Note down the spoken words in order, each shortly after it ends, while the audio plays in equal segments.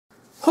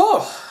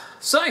Oh,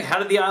 so how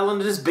did the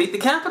Islanders beat the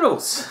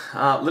Capitals?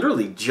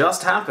 Literally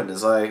just happened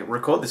as I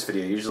record this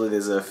video. Usually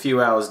there's a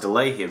few hours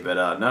delay here,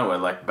 but no, we're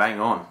like bang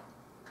on.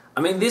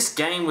 I mean, this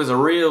game was a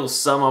real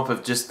sum up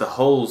of just the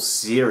whole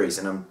series,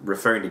 and I'm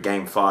referring to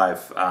Game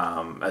 5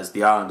 as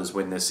the Islanders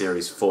win this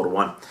series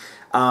 4-1.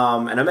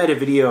 And I made a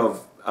video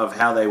of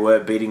how they were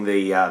beating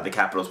the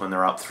Capitals when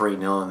they're up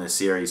 3-0 in this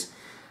series.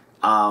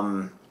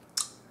 And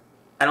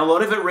a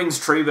lot of it rings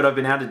true, but I've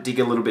been able to dig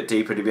a little bit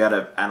deeper to be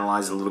able to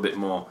analyze a little bit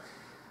more.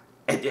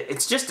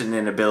 It's just an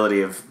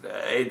inability of...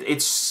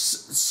 It's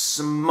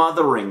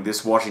smothering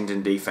this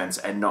Washington defense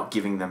and not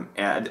giving them...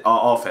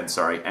 offense,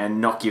 sorry,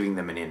 and not giving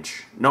them an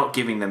inch. Not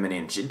giving them an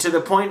inch. To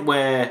the point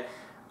where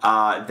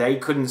they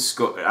couldn't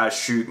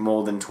shoot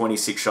more than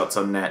 26 shots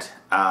on net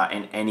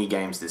in any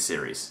games this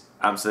series.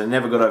 So they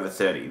never got over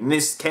 30. And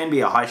this can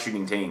be a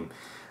high-shooting team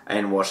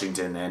in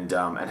Washington and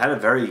had a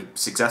very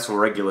successful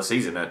regular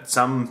season. At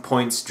some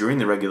points during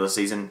the regular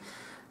season,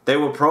 they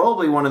were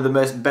probably one of the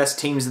best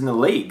teams in the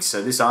league.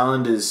 So this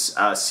Islanders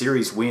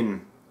series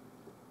win,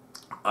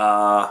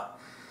 I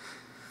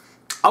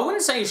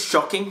wouldn't say is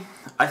shocking.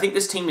 I think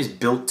this team is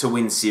built to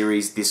win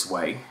series this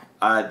way.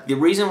 The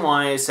reason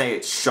why I say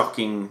it's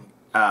shocking,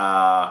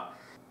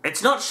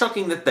 it's not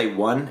shocking that they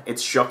won,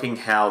 it's shocking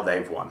how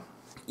they've won.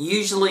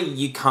 Usually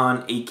you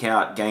can't eke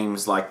out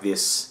games like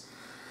this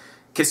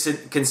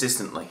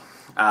consistently.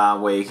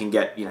 Where you can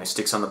get,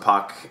 sticks on the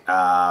puck,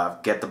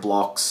 get the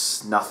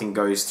blocks, nothing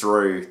goes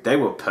through. They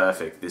were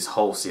perfect this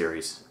whole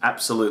series.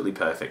 Absolutely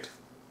perfect.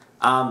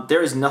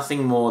 There is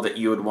nothing more that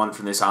you would want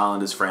from this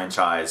Islanders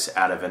franchise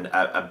out of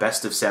a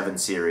best-of-7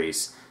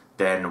 series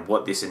than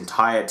what this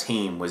entire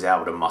team was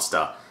able to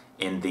muster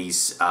in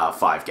these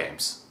 5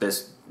 games.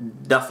 There's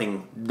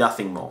nothing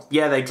more.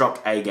 Yeah, they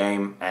dropped a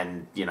game,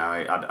 and,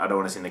 I don't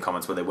want to see in the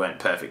comments where they weren't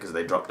perfect because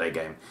they dropped a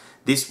game.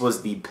 This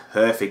was the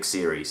perfect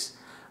series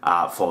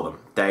for them.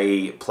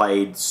 They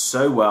played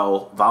so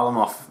well.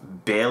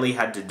 Varlamov barely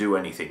had to do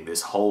anything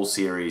this whole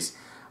series.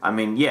 I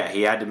mean, yeah,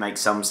 he had to make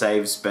some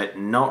saves, but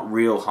not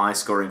real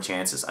high-scoring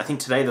chances. I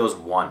think today there was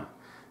one.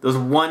 There was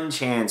one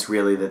chance,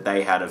 really, that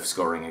they had of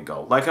scoring a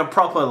goal. Like a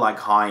proper,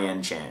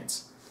 high-end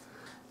chance.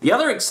 The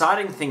other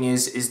exciting thing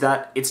is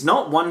that it's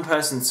not one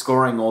person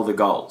scoring all the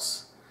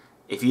goals.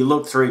 If you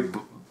look through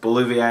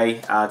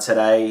Bolivier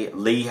today,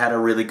 Lee had a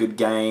really good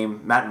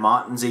game. Matt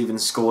Martins even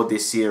scored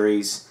this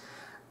series.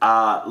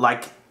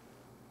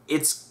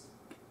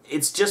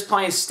 It's just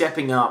players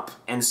stepping up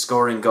and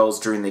scoring goals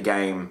during the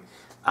game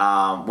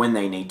when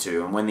they need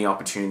to and when the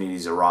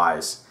opportunities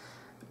arise.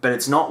 But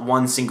it's not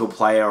one single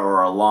player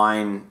or a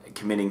line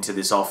committing to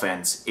this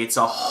offense. It's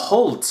a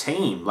whole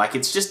team.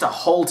 It's just a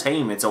whole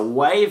team. It's a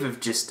wave of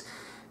just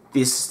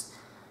this...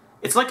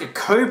 It's like a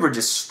cobra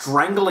just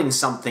strangling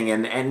something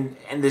and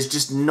there's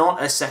just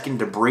not a second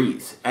to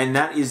breathe. And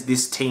that is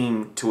this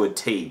team to a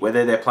T.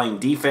 Whether they're playing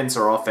defense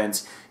or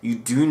offense, you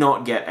do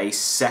not get a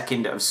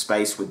second of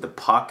space with the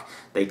puck.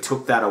 They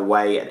took that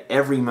away at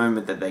every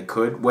moment that they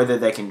could. Whether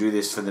they can do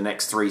this for the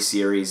next 3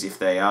 series, if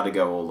they are to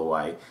go all the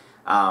way,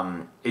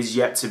 is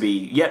yet to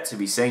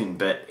be seen.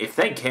 But if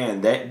they can,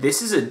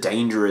 this is a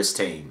dangerous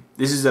team.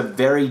 This is a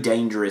very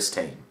dangerous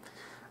team.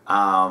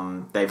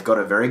 They've got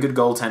a very good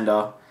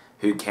goaltender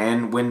who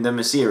can win them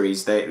a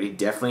series. He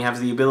definitely has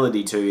the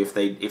ability to. If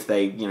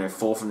they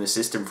fall from the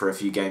system for a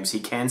few games, he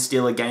can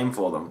steal a game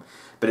for them.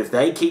 But if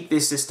they keep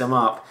this system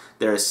up,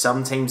 there are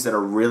some teams that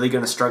are really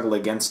going to struggle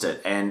against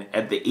it. And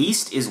the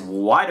East is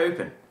wide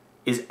open.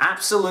 Is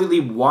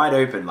absolutely wide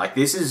open.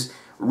 This is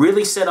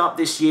really set up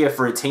this year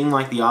for a team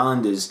like the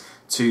Islanders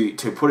to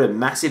put a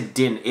massive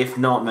dent, if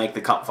not make the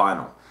Cup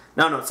final.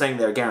 Now, I'm not saying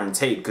they're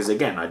guaranteed, because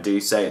again, I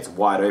do say it's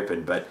wide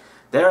open, but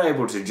they're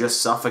able to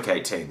just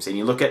suffocate teams. And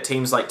you look at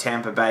teams like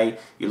Tampa Bay,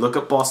 you look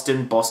at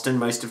Boston. Boston,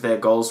 most of their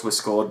goals were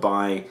scored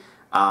by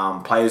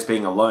players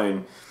being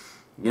alone.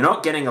 You're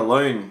not getting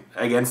alone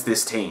against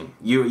this team.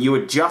 You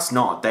were just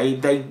not.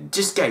 They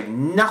just gave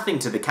nothing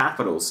to the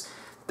Capitals.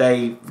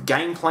 They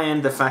game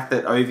planned the fact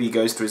that Ovi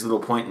goes to his little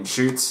point and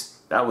shoots.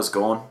 That was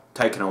gone,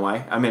 taken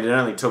away. I mean, it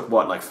only took,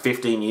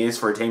 15 years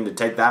for a team to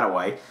take that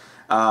away.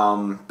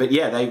 But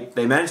yeah,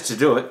 they managed to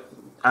do it.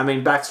 I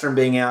mean, Backstrom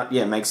being out,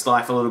 makes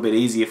life a little bit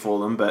easier for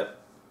them, but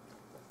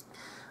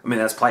I mean,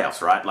 that's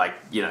playoffs, right?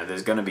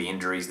 There's going to be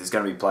injuries, there's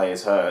going to be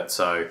players hurt,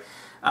 so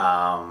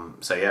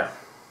yeah.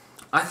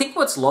 I think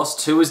what's lost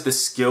too is the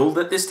skill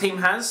that this team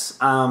has.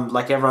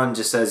 Everyone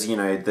just says,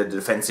 the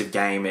defensive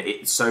game,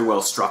 it's so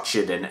well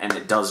structured and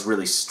it does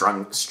really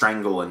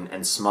strangle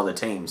and smother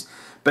teams.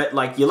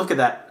 But you look at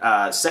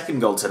that second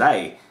goal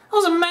today, that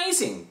was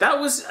amazing. That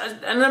was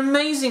an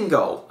amazing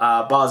goal.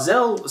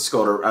 Barzal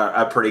scored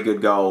a pretty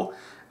good goal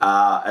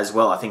as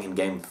well, I think in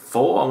Game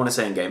 4. I want to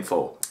say in Game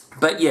 4.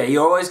 But yeah,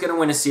 you're always going to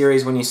win a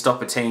series when you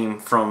stop a team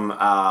from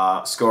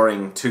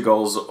scoring 2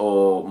 goals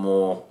or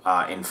more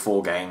in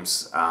 4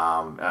 games.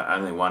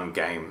 Only 1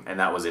 game, and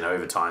that was in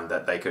overtime,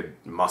 that they could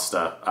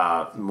muster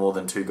more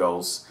than 2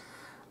 goals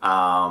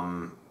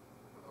for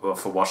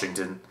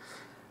Washington.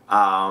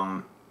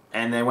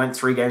 And they went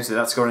 3 games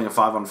without scoring a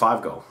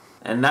 5-on-5 goal.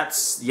 And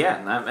that's,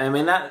 yeah, I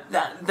mean,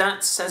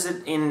 that says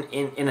it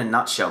in a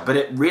nutshell. But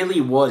it really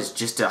was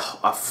just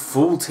a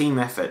full team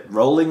effort,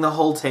 rolling the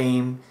whole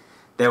team.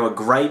 They were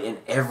great in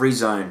every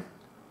zone.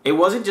 It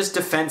wasn't just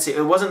defensive.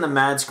 It wasn't the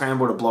mad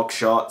scramble to block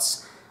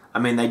shots. I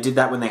mean, they did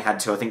that when they had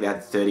to. I think they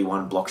had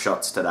 31 block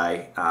shots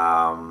today. They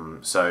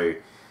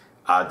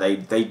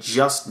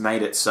just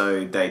made it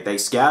so they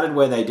scouted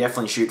where they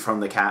definitely shoot from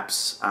the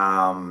Caps,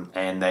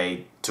 and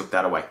they took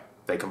that away.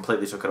 They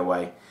completely took it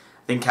away.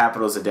 I think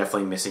Capitals are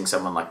definitely missing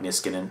someone like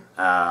Niskanen,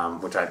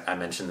 which I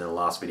mentioned in the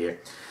last video.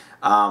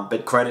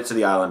 But credit to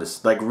the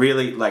Islanders. Like,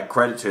 really, like,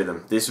 credit to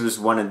them. This was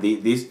one of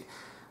these.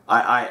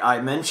 I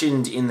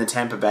mentioned in the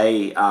Tampa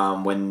Bay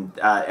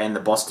and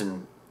the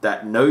Boston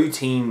that no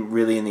team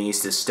really in the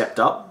East has stepped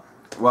up.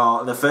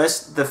 Well, the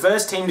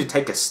first team to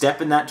take a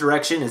step in that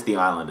direction is the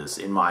Islanders,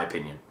 in my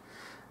opinion.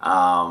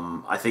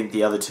 I think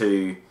the other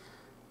two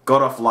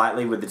got off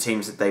lightly with the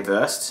teams that they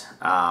versed.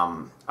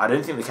 I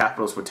don't think the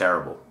Capitals were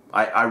terrible.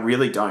 I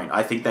really don't.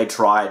 I think they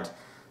tried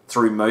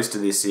through most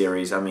of this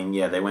series. I mean,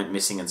 yeah, they went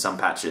missing in some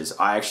patches.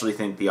 I actually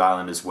think the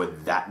Islanders were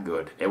that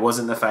good. It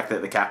wasn't the fact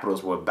that the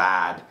Capitals were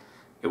bad.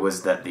 It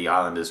was that the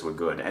Islanders were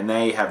good. And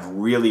they have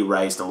really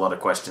raised a lot of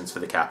questions for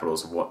the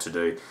Capitals of what to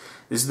do.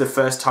 This is the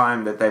first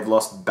time that they've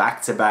lost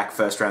back-to-back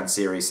first-round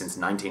series since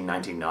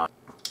 1999.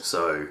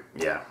 So,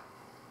 yeah.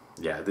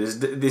 Yeah,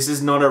 this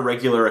is not a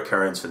regular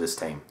occurrence for this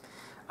team.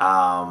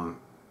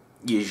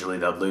 Usually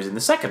they'd lose in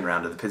the second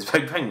round of the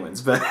Pittsburgh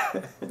Penguins, but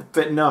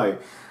but no.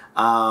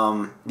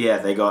 Yeah,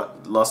 they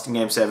got lost in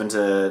Game 7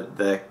 to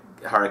the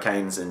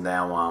Hurricanes and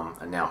now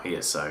are now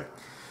here, so...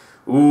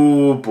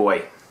 Ooh,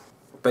 boy.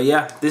 But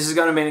yeah, this is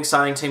going to be an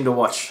exciting team to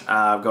watch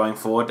going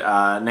forward.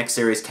 Next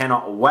series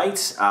cannot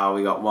wait.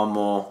 We got one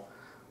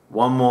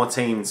more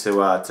team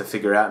to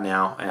figure out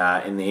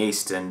now in the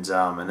East, and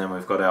then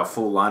we've got our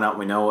full lineup.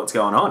 We know what's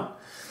going on.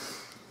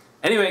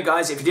 Anyway,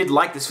 guys, if you did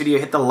like this video,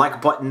 hit the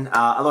like button.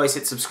 Otherwise,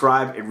 hit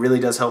subscribe. It really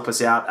does help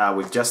us out.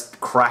 We've just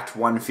cracked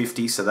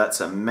 150, so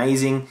that's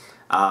amazing.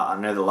 I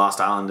know the last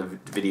Islander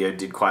video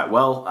did quite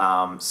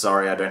well.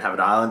 Sorry, I don't have an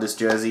Islanders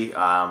jersey.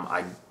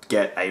 I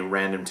get a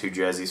random 2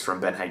 jerseys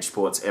from Ben H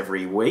Sports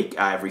every week,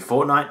 every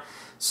fortnight.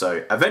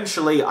 So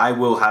eventually, I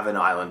will have an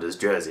Islanders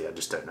jersey. I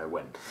just don't know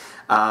when.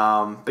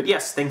 But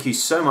yes, thank you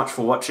so much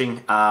for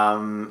watching.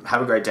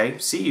 Have a great day.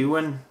 See you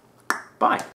and bye.